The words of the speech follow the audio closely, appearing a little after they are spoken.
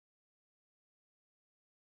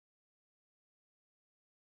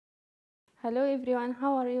Hello everyone,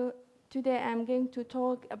 how are you? Today I'm going to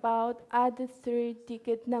talk about added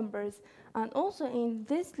three-digit numbers, and also in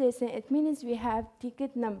this lesson it means we have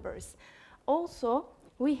digit numbers. Also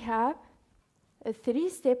we have three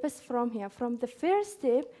steps from here. From the first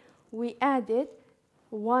step we added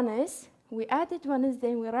ones,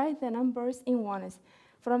 then we write the numbers in ones.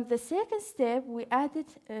 From the second step we added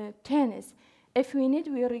tens. If we need,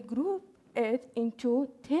 we regroup it into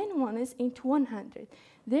 10 ones into 100.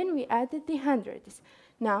 Then we added the hundreds.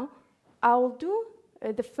 Now I will do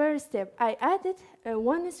the first step. I added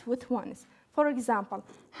ones with ones. For example,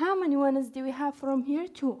 how many ones do we have from here?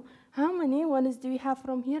 2. How many ones do we have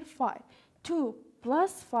from here? 5. 2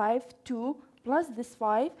 plus 5, 2 plus this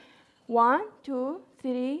 5, 1, 2,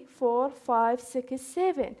 3, 4, 5, 6,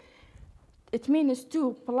 7. It means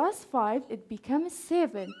 2 plus 5, it becomes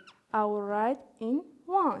 7. I will write in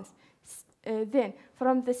ones. Then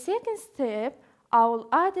from the second step, I will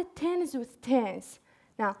add the tens with tens.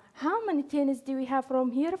 Now, how many tens do we have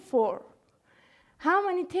from here? 4. How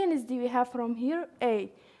many tens do we have from here?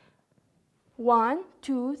 8. 1,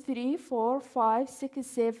 2, 3, 4, 5, 6,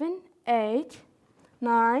 7, 8,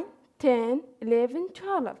 9, 10, 11,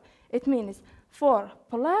 12. It means 4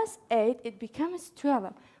 plus 8, it becomes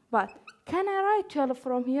 12. But can I write 12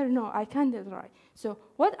 from here? No, I can't write. So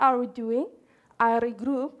what are we doing? I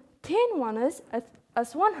regroup 10 ones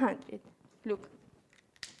as 100. Look.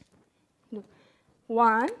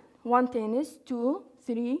 1 tennis, 2,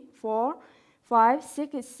 3, 4, 5,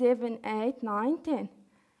 6, 7, 8, 9, 10.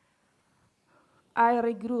 I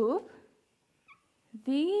regroup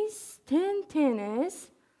these 10 tennis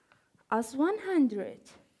as 100.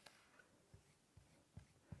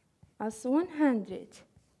 As 100.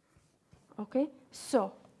 Okay,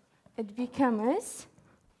 so it becomes,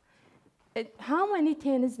 how many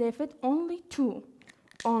tennis left? Only 2.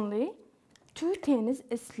 Only 2 tennis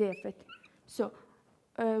is left. So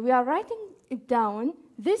we are writing it down,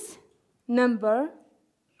 this number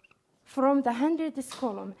from the hundreds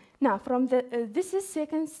column. Now, from the this is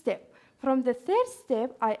second step. From the third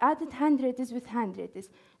step, I added hundreds with hundreds.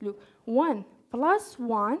 Look, 1 plus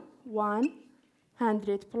 1,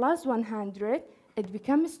 100 plus 100, it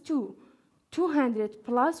becomes 2. 200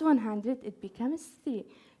 plus 100, it becomes 3.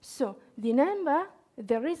 So the number,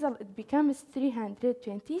 the result, it becomes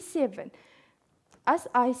 327. As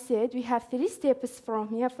I said, we have 3 steps from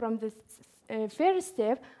here. From the first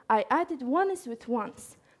step, I added ones with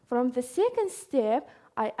ones. From the second step,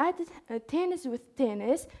 I added tens with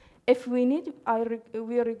tens. If we need,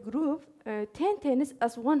 we regroup 10 tens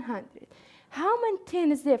as 100. How many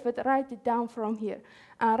tens left? Write it down from here.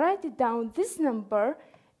 And write it down this number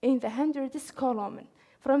in the hundreds column.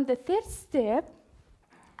 From the third step,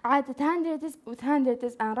 add hundreds with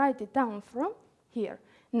hundreds and write it down from here.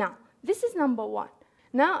 Now, this is number 1.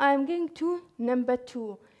 Now I'm going to number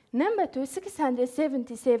 2. Number 2,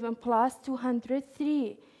 677 plus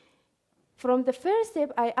 203. From the first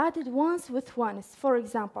step, I added ones with ones. For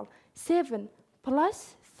example, 7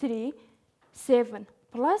 plus 3, 7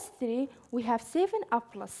 plus 3, we have 7 a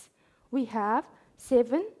plus. We have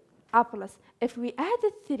 7 a plus. If we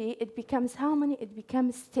added 3, it becomes how many? It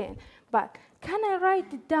becomes 10. But can I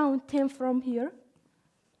write it down 10 from here?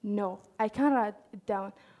 No, I can't write it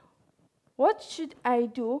down. What should I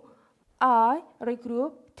do? I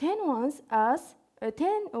regroup 10 ones as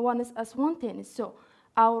 1 ten. So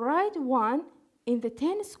I'll write 1 in the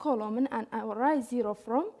tens column and I will write 0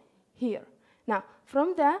 from here. Now,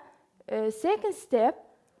 from the second step,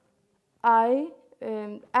 I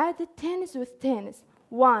added tens with tens.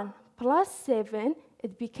 1 plus 7,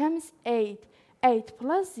 it becomes 8. 8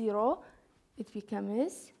 plus 0, it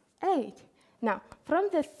becomes 8. Now, from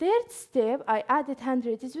the third step, I added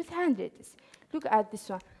hundreds with hundreds. Look at this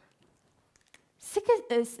one.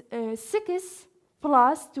 6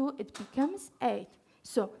 plus 2, it becomes 8.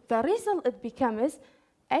 So the result, it becomes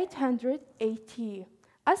 880.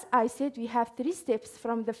 As I said, we have 3 steps.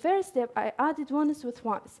 From the first step, I added ones with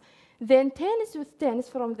ones. Then tens with tens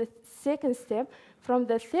from the second step. From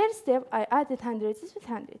the third step, I added hundreds with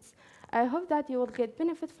hundreds. I hope that you will get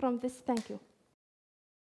benefit from this. Thank you.